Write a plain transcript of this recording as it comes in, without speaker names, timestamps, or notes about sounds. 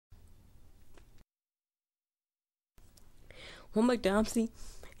I'm like Omsi,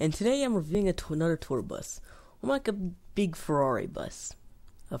 and today I'm reviewing another tour bus. I'm like a big Ferrari bus.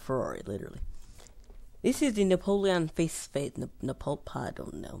 A Ferrari, literally. This is the Napoleon I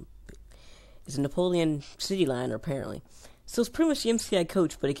don't know. It's a Napoleon city liner, apparently. So it's pretty much the MCI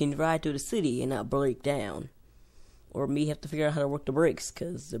coach, but it can ride through the city and not break down. Or me have to figure out how to work the brakes,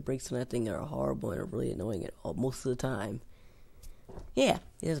 because the brakes on that thing are horrible and are really annoying most of the time. Yeah,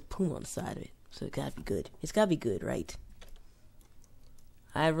 it has a Puma on the side of it, so it gotta be good. It's gotta be good, right?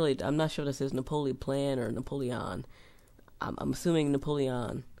 I'm not sure if this is Neoplan or Napoleon. I'm assuming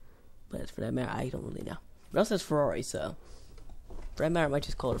Napoleon, but for that matter, I don't really know. But it also says Ferrari, so for that matter, I might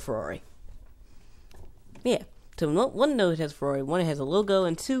just call it a Ferrari. Yeah, so one note has Ferrari, one it has a logo,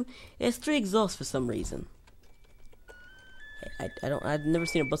 and two, it has 3 exhausts for some reason. I've never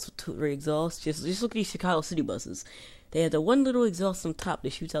seen a bus with 3 exhausts. Just look at these Chicago city buses. They have the one little exhaust on top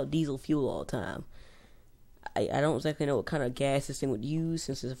that shoots out diesel fuel all the time. I don't exactly know what kind of gas this thing would use,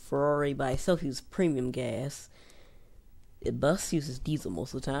 since it's a Ferrari by itself uses premium gas. The bus uses diesel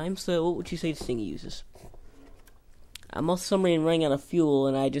most of the time, so what would you say this thing uses? I'm also somewhere running out of fuel,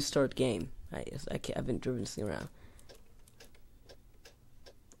 and I just started the game. I've been driving this thing around.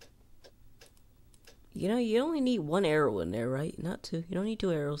 You know, you only need 1 arrow in there, right? Not 2. You don't need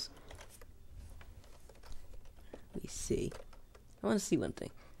 2 arrows. Let me see. I want to see one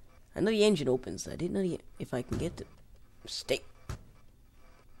thing. I know the engine opens. I didn't know if I can get the stay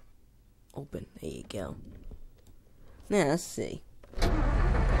open. There you go. Now let's see. If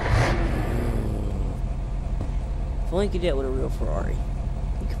only you could do that with a real Ferrari.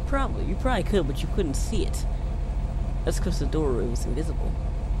 You probably could, but you couldn't see it. That's because the door was invisible.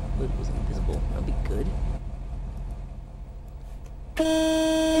 It was invisible. That'd be good.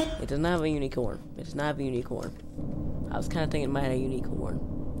 It does not have a unicorn. It does not have a unicorn. I was kind of thinking it might have a unicorn.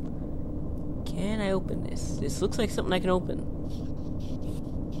 Can I open this? This looks like something I can open.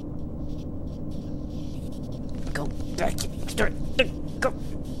 Go. Start. Go.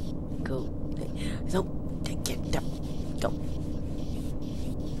 Go. So, take it down. Go.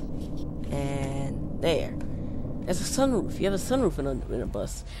 And there. There's a sunroof. You have a sunroof in a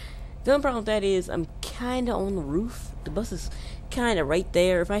bus. The only problem with that is I'm kind of on the roof. The bus is kind of right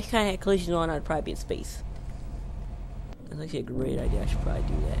there. If I kind of had collision on, I'd probably be in space. That's actually a great idea. I should probably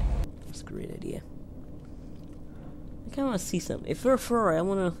do that. That's a great idea. I kind of want to see something. If we're a Ferrari, I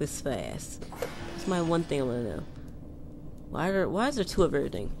want to know if it's fast. That's my one thing I want to know. Why is there 2 of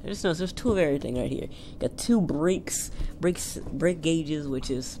everything? I just noticed there's 2 of everything right here. Got 2 brake gauges, which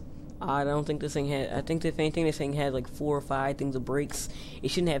is odd. I don't think this thing had. I think if anything, this thing had like 4 or 5 things of brakes.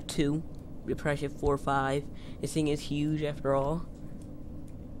 It shouldn't have 2. It probably should have 4 or 5. This thing is huge after all.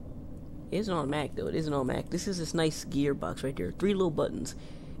 It isn't on Mac though. It isn't on Mac. This is this nice gearbox right there. 3 little buttons.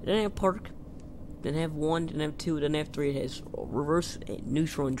 It doesn't have park. It doesn't have 1. It doesn't have 2. It doesn't have 3. It has reverse,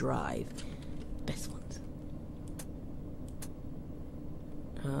 neutral, and drive. Best ones.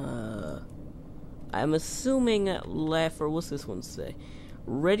 I'm assuming left, or what's this one say?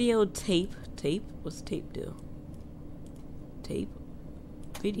 Radio tape. Tape? What's tape do? Tape?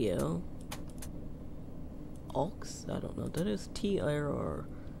 Video? Aux? I don't know. That is TR.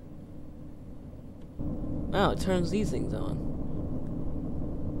 Oh, it turns these things on.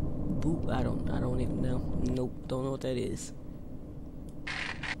 Boop. I don't even know. Nope. Don't know what that is.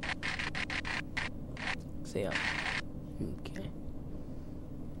 Say up. Okay.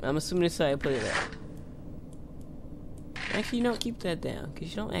 I'm assuming this is how I put it up. Actually, you don't keep that down,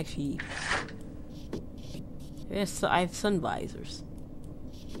 because you don't actually... Yes, I have sun visors.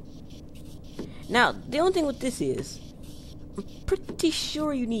 Now, the only thing with this is, I'm pretty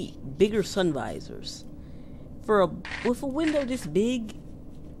sure you need bigger sun visors. With a window this big,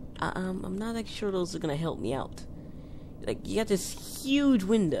 I'm not actually sure those are going to help me out. Like, you got this huge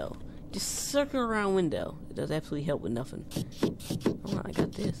window. Just circle around window. It does absolutely help with nothing. Oh, I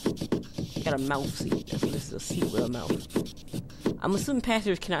got this. I got a mouth seat. This is a seat with a mouth. I'm assuming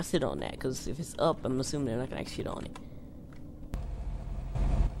passengers cannot sit on that, because if it's up, I'm assuming they're not going to actually sit on it.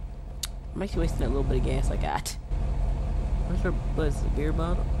 I'm actually wasting that little bit of gas I got. What's the beer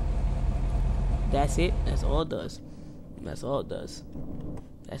bottle? That's it. That's all it does. That's all it does.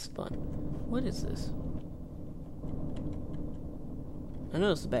 That's fun. What is this? I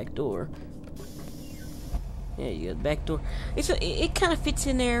know it's the back door. Yeah, you got the back door. It kind of fits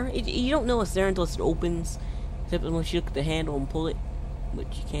in there. You don't know it's there until it opens. Except once you look at the handle and pull it. Which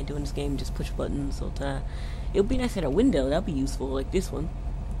you can't do in this game. Just push buttons all the time. It would be nice to have a window. That would be useful. Like this one.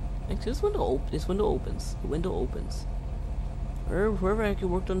 Actually, this window opens. The window opens. Whoever actually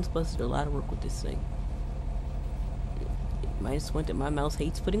worked on this bus did a lot of work with this thing. Minus one that my mouse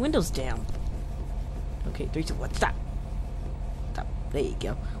hates putting windows down. Okay, 3, 2, 1, stop. There you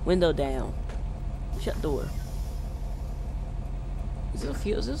go. Window down. Shut door. Is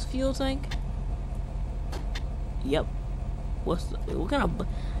this a fuel tank? Yep. What kind of...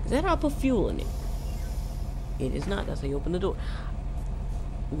 Is that how I put fuel in it? It is not. That's how you open the door.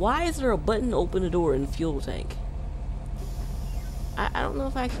 Why is there a button to open the door in the fuel tank? I don't know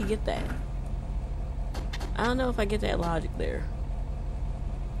if I actually get that. I don't know if I get that logic there.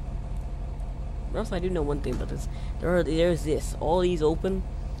 But also, I do know one thing about this. There's this. All these open.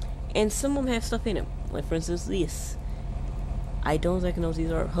 And some of them have stuff in them. Like, for instance, this. I don't exactly know if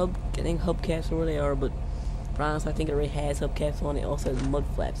these are I think hubcaps or where they are, but for honest, I think it already has hubcaps on it. It also has mud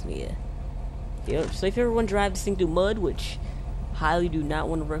flaps in it. Yeah. So if you ever want to drive this thing through mud, which highly do not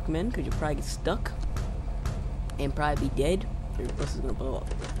want to recommend, because you'll probably get stuck and probably be dead. Your bus is gonna blow up.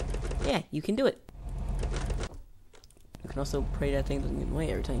 Yeah, you can do it. You can also pray that thing doesn't get in the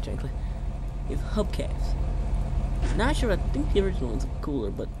way every time you try to clean. You have hubcaps. Not sure. I think the original ones are cooler,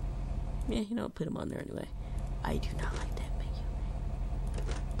 but yeah, you know, put them on there anyway. I do not like that menu.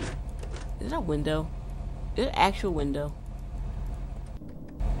 Is that a window? Is it an actual window?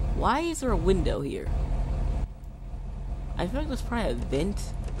 Why is there a window here? I feel like there's probably a vent.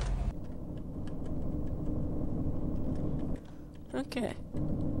 Okay.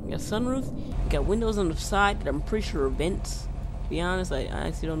 We got sunroof. We got windows on the side that I'm pretty sure are vents. To be honest, I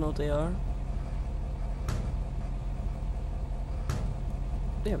actually don't know what they are.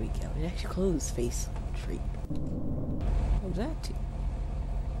 There we go. It actually closed face treat. What was that?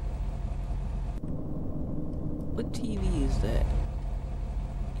 What TV is that?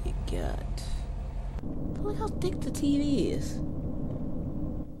 You got. Look how thick the TV is.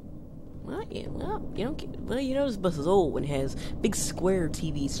 Well, yeah, you know this bus is old when it has big square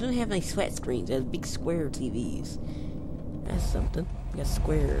TVs. It doesn't have nice flat screens. It has big square TVs. That's something. You got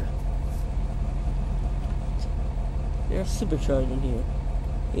square. There's a supercharger in here.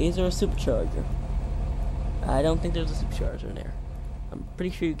 Is there a supercharger? I don't think there's a supercharger in there. I'm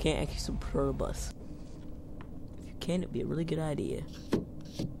pretty sure you can't actually supercharge a bus. If you can, it'd be a really good idea.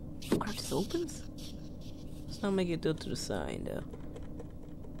 Oh crap, this opens? Let's not make it go to the sign though.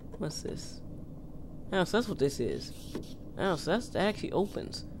 What's this? Oh, so that's what this is. Oh, so that actually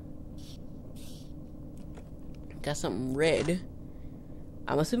opens. Got something red.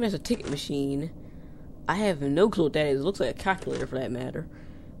 I'm assuming that's a ticket machine. I have no clue what that is. It looks like a calculator for that matter.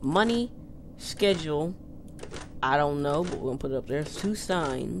 Money, schedule. I don't know, but we're gonna put it up there. There's 2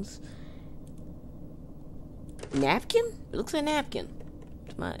 signs. Napkin? It looks like a napkin.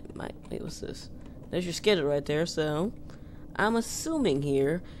 Wait, what's this? There's your schedule right there. So, I'm assuming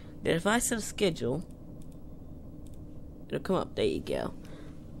here that if I set a schedule, it'll come up. There you go.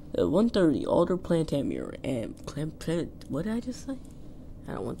 At 1:30, alter planetary and what did I just say?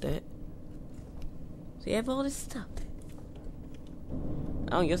 I don't want that. So you have all this stuff.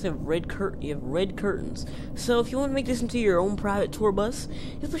 Oh, you also have red curtains. So if you want to make this into your own private tour bus,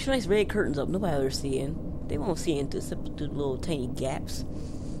 just put your nice red curtains up. Nobody will ever see in. They won't see into except through the little tiny gaps.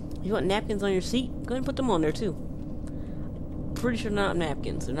 If you want napkins on your seat, go ahead and put them on there too. Pretty sure not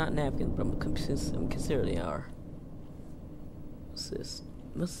napkins. They're not napkins, but I'm consider they are. What's this?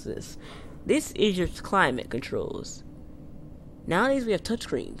 What's this? This is your climate controls. Nowadays we have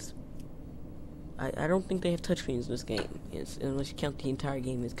touchscreens. I don't think they have touchscreens in this game, unless you count the entire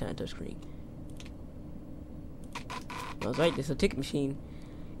game as kind of touchscreen. I was right, there's a ticket machine.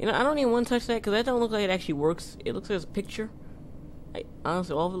 You know, I don't even want to touch that because that don't look like it actually works. It looks like it's a picture.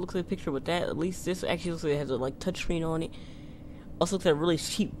 Honestly, all of it looks like a picture, but that, at least this actually looks like it has a touchscreen on it. Also looks like a really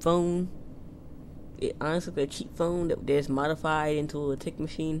cheap phone. It honestly looks like a cheap phone that is modified into a ticket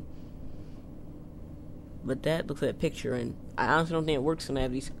machine. But that looks like a picture, and I honestly don't think it works when I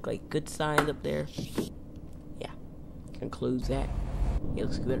have these good signs up there. Yeah, can close that. It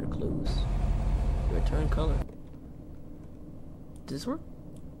looks better close. Return color. Does this work?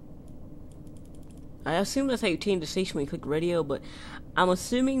 I assume that's how you change the station when you click radio, but I'm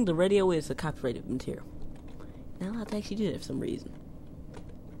assuming the radio is a copyrighted material. Not allowed to actually do that for some reason.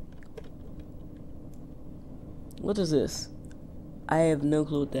 What is this? I have no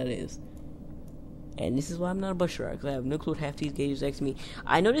clue what that is. And this is why I'm not a bus driver, because I have no clue what half these gauges next to me.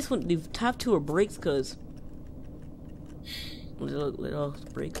 I know this one, the top 2 are brakes, because... Let off the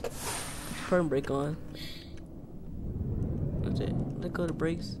brakes. Put your front brake on. That's it. Let go of the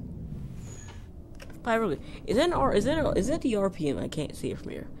brakes. Probably really. Is that the RPM? I can't see it from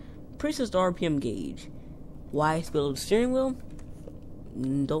here. Pretty sure it's the RPM gauge. Why it's below the steering wheel?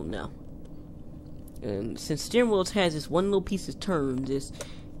 Don't know. And since steering wheels has this one little piece that turns, it's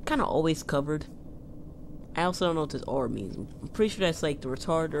kind of always covered. I also don't know what this R means. I'm pretty sure that's like the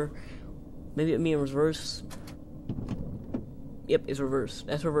retarder. Maybe it means reverse. Yep, it's reverse.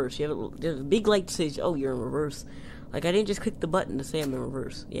 That's reverse. There's a big light that says, oh, you're in reverse. Like, I didn't just click the button to say I'm in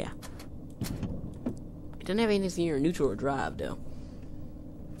reverse. Yeah. It doesn't have anything here in neutral or drive, though.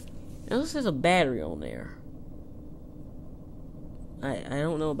 It also says a battery on there. I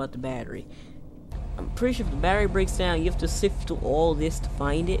don't know about the battery. I'm pretty sure if the battery breaks down, you have to sift through all this to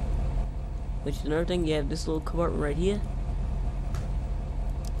find it. Which is another thing, you have this little compartment right here.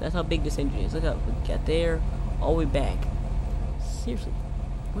 That's how big this engine is. Look how we got there, all the way back. Seriously,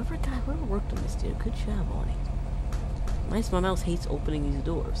 whoever worked on this did a good job on it. My mouse hates opening these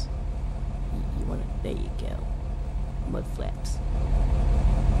doors. You want it? There you go. Mud flaps.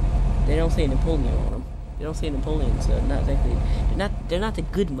 They don't say Napoleon on them. They don't say Napoleon, so not exactly. They're not the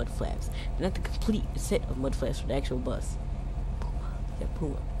good mud flaps. They're not the complete set of mud flaps for the actual bus. Puma. Yeah,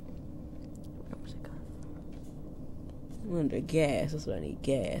 Puma. I'm under gas. That's what I need.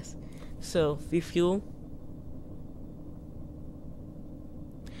 Gas. So refuel.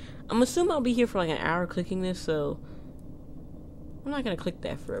 I'm assuming I'll be here for like an hour clicking this, so I'm not gonna click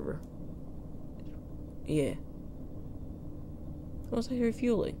that forever. Yeah. What's I hear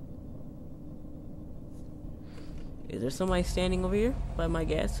refueling? Is there somebody standing over here by my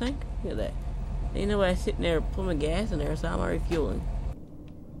gas tank? Look at that. Ain't nobody sitting there putting my gas in there, so I'm already refueling.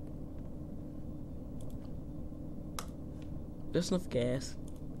 Just enough gas.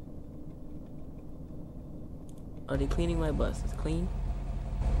 Are they cleaning my bus? It's clean?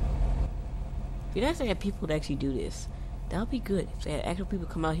 If you'd actually have people that actually do this, that would be good. If they had actual people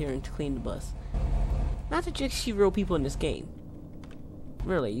come out here and clean the bus. Not that you actually real people in this game.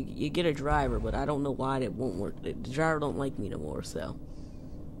 Really, you get a driver, but I don't know why that won't work. The driver don't like me no more, so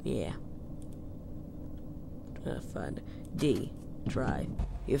yeah. Trying to find D, drive.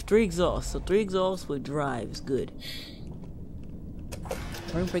 You have 3 exhausts, so 3 exhausts with drive is good.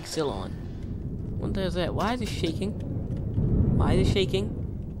 Front brake still on. What does that? Why is it shaking? Why is it shaking?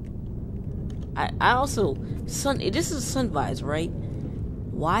 I also this is a sun visor, right?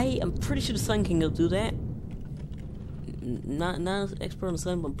 Why? I'm pretty sure the sun can go through that. Not an expert on the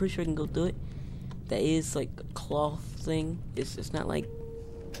sun, but I'm pretty sure I can go through it. That is like a cloth thing. It's not like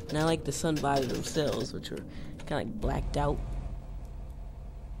the sun visors themselves, which are kind of like blacked out.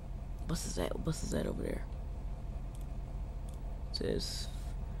 What bus is that over there? It says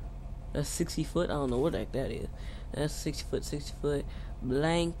that's 60 foot. I don't know what the heck that is. That's 60 foot.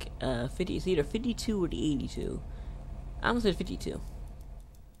 Blank. 50. It's either 52 or the 82. I'm gonna say 52.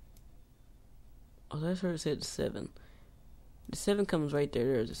 Oh, that's where it said 7. The 7 comes right there.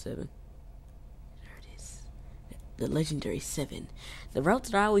 There's a 7. There it is. The legendary 7. The route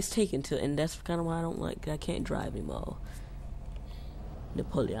that I always take and that's kind of why I can't drive anymore.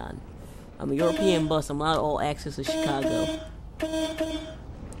 Napoleon. I'm a European bus. I'm not all access to Chicago.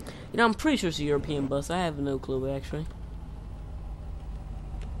 You know, I'm pretty sure it's a European bus. I have no clue, actually.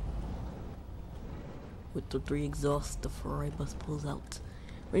 With the 3 exhausts, the Ferrari bus pulls out.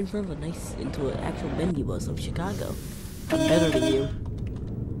 Right in front of into an actual bendy bus of Chicago. I'm better than you.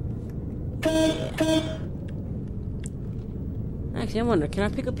 Yeah. Actually, I'm wondering, can I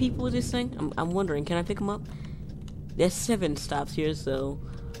pick up people with this thing? I'm wondering, can I pick them up? There's 7 stops here, so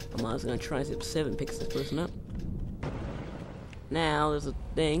I'm always gonna try and see if 7 picks this person up. Now there's a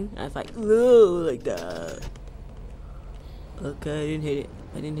thing. If I whoa like that. Okay, I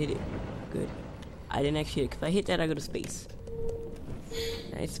didn't hit it. Good. I didn't actually hit it. If I hit that, I go to space.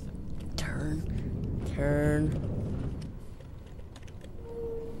 Nice. Turn.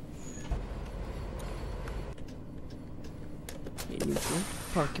 Neutral.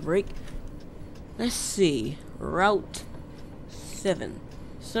 Park your brake. Let's see. Route 7.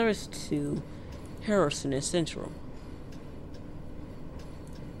 Service to Harrison is Central.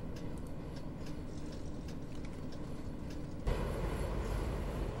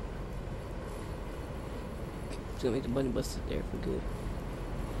 Gonna make the bunny bus sit there for good.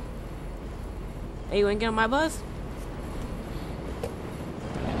 Hey, you ain't get on my bus?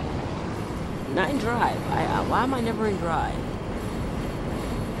 Not in drive. Why am I never in drive?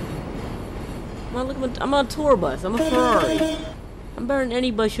 I'm on a tour bus. I'm a Ferrari. I'm better than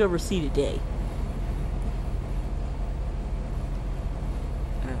any bus you ever see today.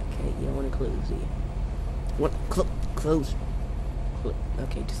 Okay, you don't want to close, do you? What? Close.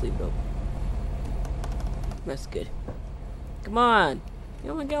 Okay, just leave it open. That's good. Come on. You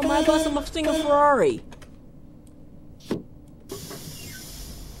don't want to get on my bus. I'm a single Ferrari.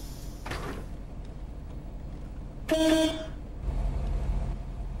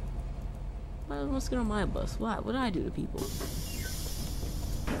 Why must get on my bus? What do I do to people?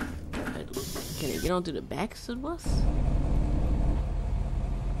 Can I get onto the back of the bus?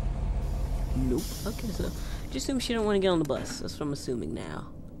 Nope. Okay, so just assume she don't want to get on the bus. That's what I'm assuming now.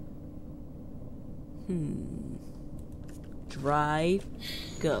 Drive.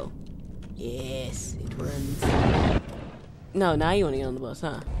 Go. Yes, it runs. No, now you want to get on the bus,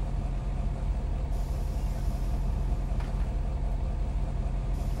 huh?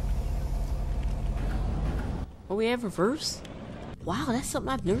 Oh, we have reverse? Wow, that's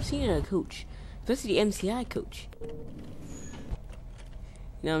something I've never seen in a coach. Especially the MCI coach.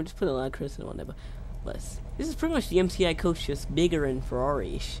 You know, I'm just putting a lot of criticism on that bus. This is pretty much the MCI coach, just bigger and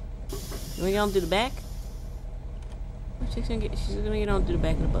Ferrari-ish. You wanna get on through the back? She's gonna get on through the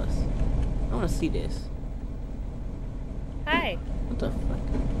back of the bus. I wanna see this. Hi. What the fuck?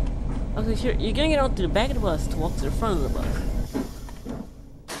 Okay, sure. You're gonna get on through the back of the bus to walk to the front of the bus.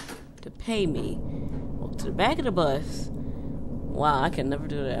 To pay me. Walk to the back of the bus. Wow, I can never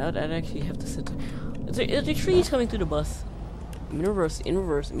do that. I'd actually have to sit there. Is there trees coming through the bus? In reverse, in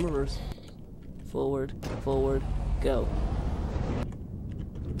reverse, in reverse. Forward, forward, go.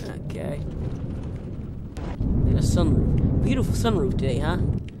 Okay. Look at the sunroof. Beautiful sunroof today, huh? I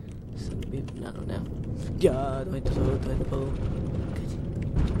don't know. Yeah,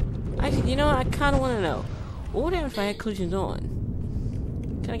 actually, you know what? I kind of want to know. What would happen if I had collisions on?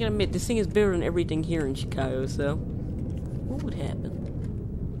 Kind of gotta admit, this thing is bigger than everything here in Chicago, so what would happen?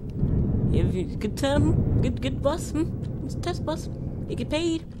 Good time? Good bus? It's a test bus. You get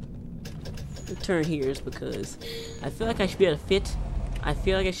paid. The turn here is because I feel like I should be able to fit. I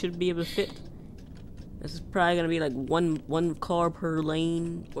feel like I should be able to fit. This is probably gonna be like one car per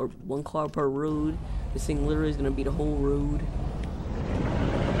lane or one car per road. This thing literally is gonna be the whole road.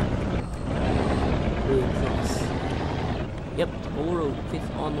 Really close. Yep, the whole road fits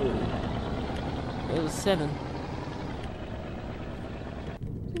on the road. It was 7. I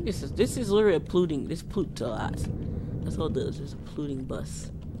think this is literally a polluting. This pollutes a lot. That's all it does. It's a polluting bus.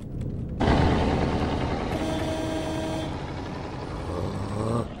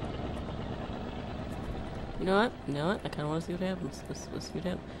 You know what? You know what? I kind of want to see what happens. Let's see what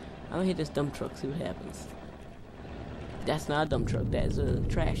happens. I'm gonna hit this dump truck. See what happens. That's not a dump truck. That's a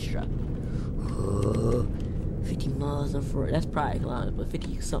trash truck. 50 miles an hour. That's probably kilometers, but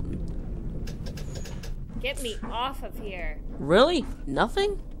 50 something. Get me off of here. Really?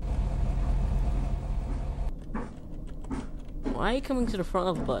 Nothing? Why are you coming to the front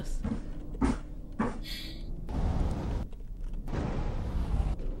of the bus?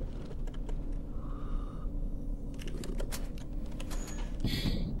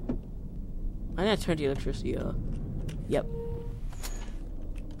 I gotta turn the electricity off. Yep.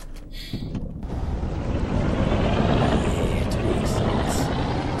 Yeah, to make sense.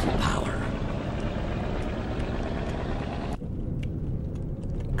 To power.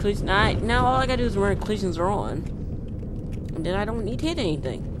 Collision. Now all I gotta do is remember collisions are on. And then I don't need to hit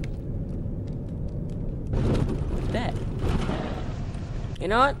anything. Look at that. You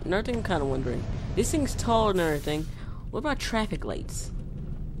know what? Another thing I'm kind of wondering. This thing's taller than everything. What about traffic lights?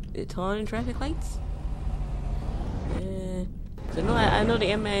 Is it taller than traffic lights? Yeah. I know the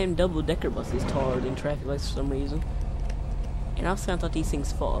M&M double-decker bus is taller than traffic lights for some reason. And I also thought these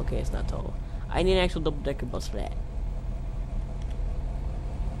things fall. Okay, it's not tall. I need an actual double-decker bus for that.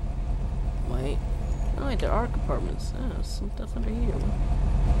 Wait. Oh, wait, there are compartments. Oh, some stuff under here.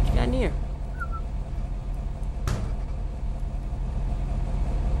 What you got in here?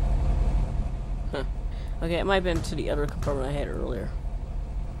 Huh. Okay, it might have been to the other compartment I had earlier.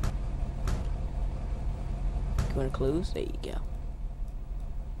 You want to close? There you go.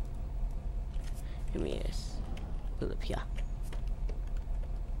 Let me just put up here.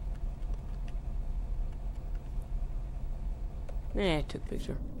 I took a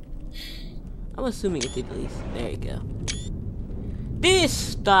picture. I'm assuming it did at least. There you go. This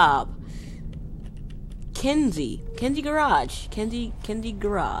stop. Kenzie Garage. Kenzie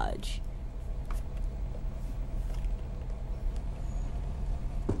Garage.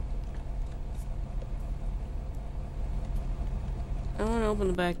 I want to open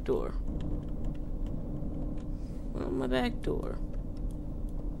the back door. Open my back door.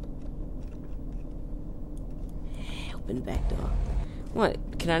 Open the back door. What?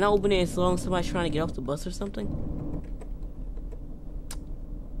 Can I not open it as long as somebody's trying to get off the bus or something?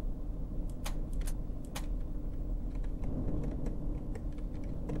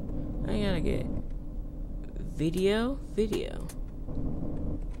 I gotta get video.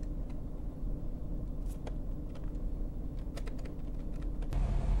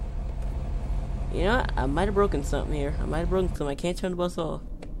 You know what? I might have broken something here. I can't turn the bus off.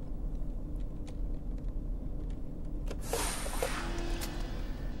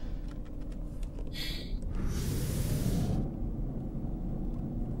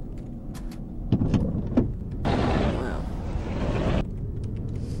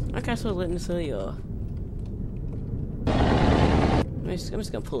 kind of sort of letting this on y'all. I'm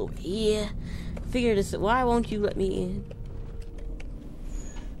just gonna pull over here. Figure this. Why won't you let me in?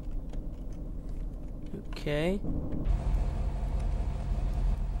 Okay.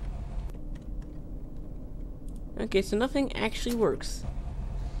 Okay, so nothing actually works.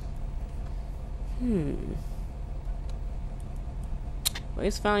 Well,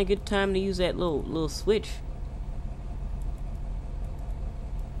 it's finally a good time to use that little switch.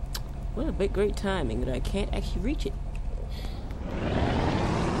 What a great timing that I can't actually reach it.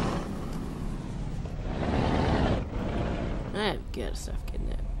 I've gotta stop getting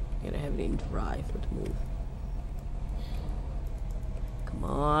that. Gotta have it in drive for it to move. Come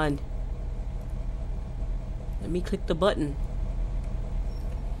on. Let me click the button.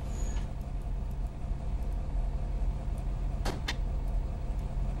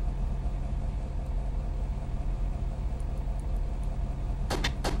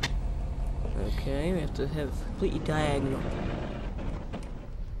 Okay, we have to have completely diagonal.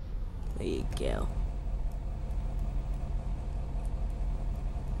 There you go.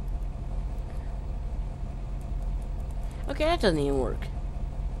 Okay, that doesn't even work.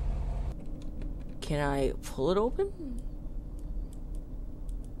 Can I pull it open?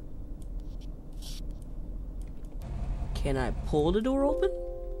 Can I pull the door open?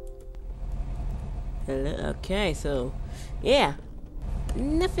 Okay, so yeah,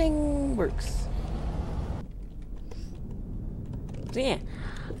 nothing works. So yeah,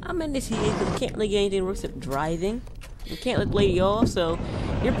 I'm in this here because I can't really get anything that works except driving. You can't let lady off, so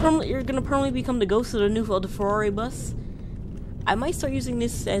you're gonna permanently become the ghost of the Ferrari bus. I might start using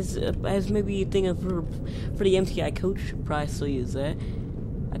this as maybe a thing for the MTI coach. Probably still use that.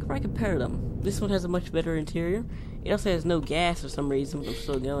 I could probably compare them. This one has a much better interior. It also has no gas for some reason, but I'm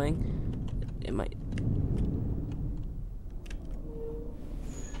still going. It might.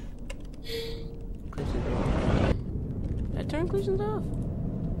 Did I turn collisions off?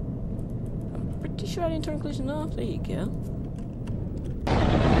 I'm pretty sure I didn't turn collisions off. There you go.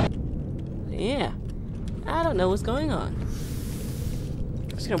 Yeah. I don't know what's going on.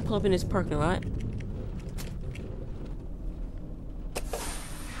 I'm just gonna pull up in this parking lot.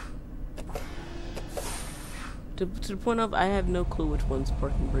 To the point of I have no clue which one's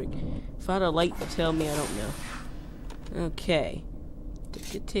parking brake. If I had a light to tell me, I don't know. Okay. Take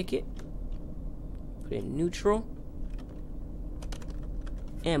the ticket. Put it in neutral.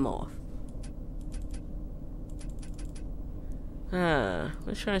 M off.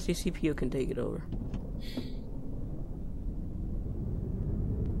 Let's try to see if CPU can take it over.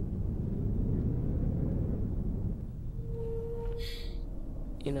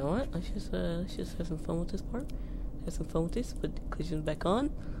 You know what? Let's just have some fun with this part. Have some fun with this. Put the collisions back on.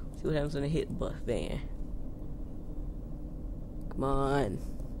 See what happens when I hit bus van. Come on.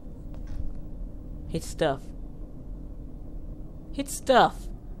 Hit stuff. Hit stuff.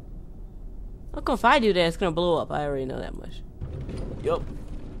 How come if I do that, it's gonna blow up? I already know that much. Yup.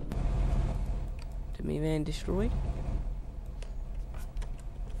 The minivan destroyed.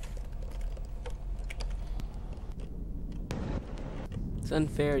 It's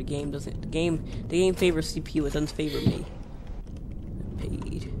unfair. The game doesn't. The game favors CPU. It doesn't favor me.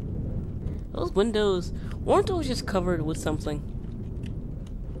 Paid. Those windows weren't those just covered with something?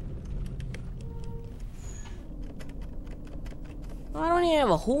 I don't even have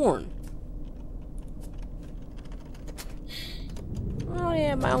a horn. I don't even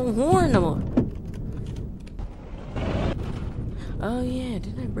have my own horn no more. Oh yeah,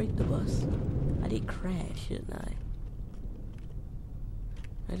 didn't I break the bus? I did crash, didn't I?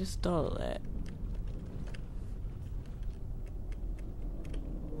 I just thought of that.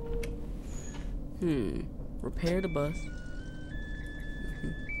 Repair the bus.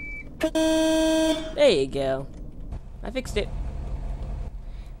 There you go. I fixed it.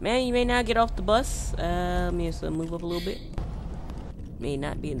 Man, you may now get off the bus. Let me just move up a little bit. May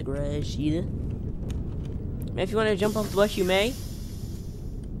not be in the garage either. Man, if you want to jump off the bus, you may.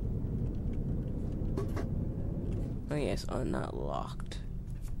 Oh yes, not locked.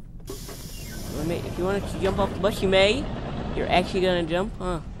 If you want to jump off the bus, you may. You're actually gonna jump,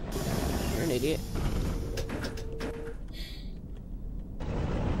 huh? You're an idiot.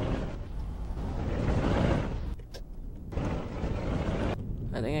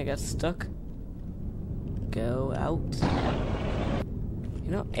 I think I got stuck. Go out.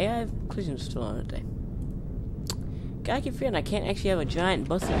 You know, AI collision's still on today. Gotta keep fearing I can't actually have a giant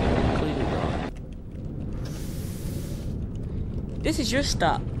bus in here. Collision on. This is your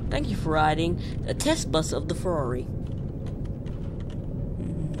stop. Thank you for riding the test bus of the Ferrari.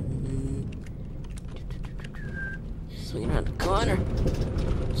 Swinging around the corner.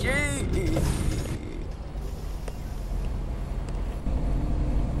 Gee.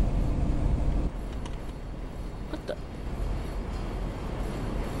 What the?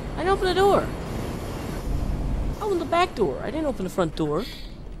 I didn't open the door. I opened the back door. I didn't open the front door.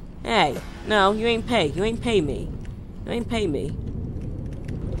 Hey, no, you ain't pay. You ain't pay me. You ain't pay me.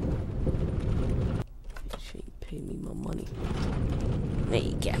 She ain't pay me my money. There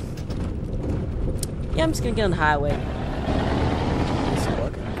you go. Yeah, I'm just gonna get on the highway.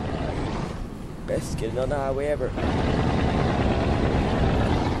 Best getting on the highway ever.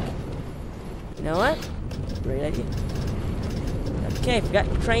 You know what? Great idea. Okay, forgot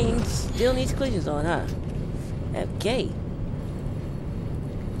the train still needs collisions on, huh? Okay.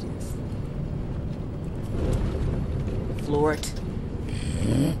 Floor it.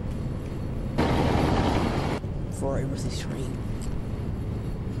 Ferrari versus train.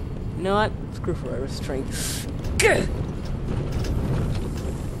 You know what? Screw Ferrari versus train.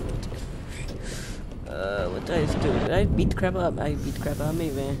 What did I just do? Did I beat the crap up? I beat the crap out of me,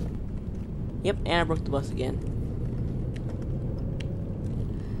 man. Yep, and I broke the bus again.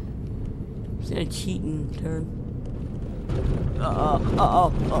 Is that a cheating turn?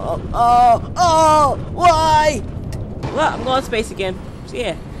 Why? Well, I'm going to space again. So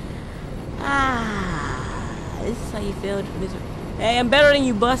yeah. This is how you failed misery. Hey, I'm better than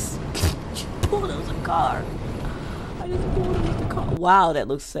you, bus. Oh, that was a car. I just pulled it with the car. Wow, that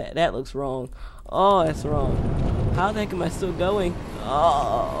looks sad. That looks wrong. Oh, that's wrong. How the heck am I still going?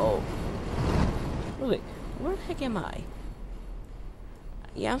 Oh. Wait, where the heck am I?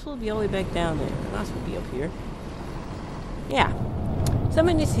 Yeah, I'm supposed to be all the way back down there. I'm not supposed to be up here. Yeah.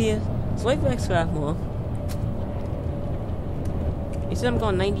 Something is here. Swipe back more. He said I'm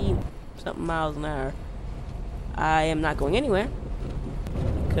going 90-something miles an hour. I am not going anywhere.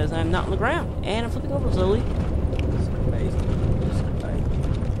 Because I'm not on the ground. And I'm flipping over slowly.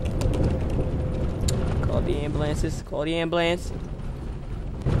 Call the ambulances. Call the ambulance.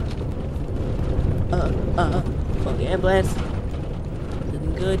 Call the ambulance.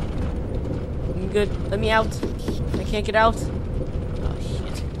 Looking good. Looking good. Let me out. I can't get out. Oh,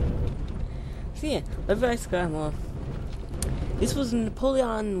 shit. So yeah, let's go on. This was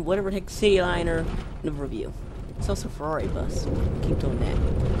Napoleon, whatever the heck, city liner review. It's also a Ferrari bus. Keep doing that.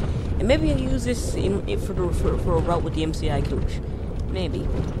 And maybe I'll use this for a route with the MCI coach. Maybe.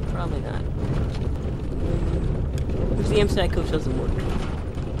 Probably not. Because the MCI coach doesn't work.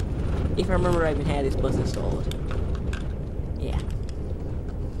 If I remember, I even had this bus installed. Yeah.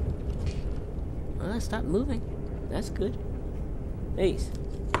 Well, I stopped moving. That's good. Peace.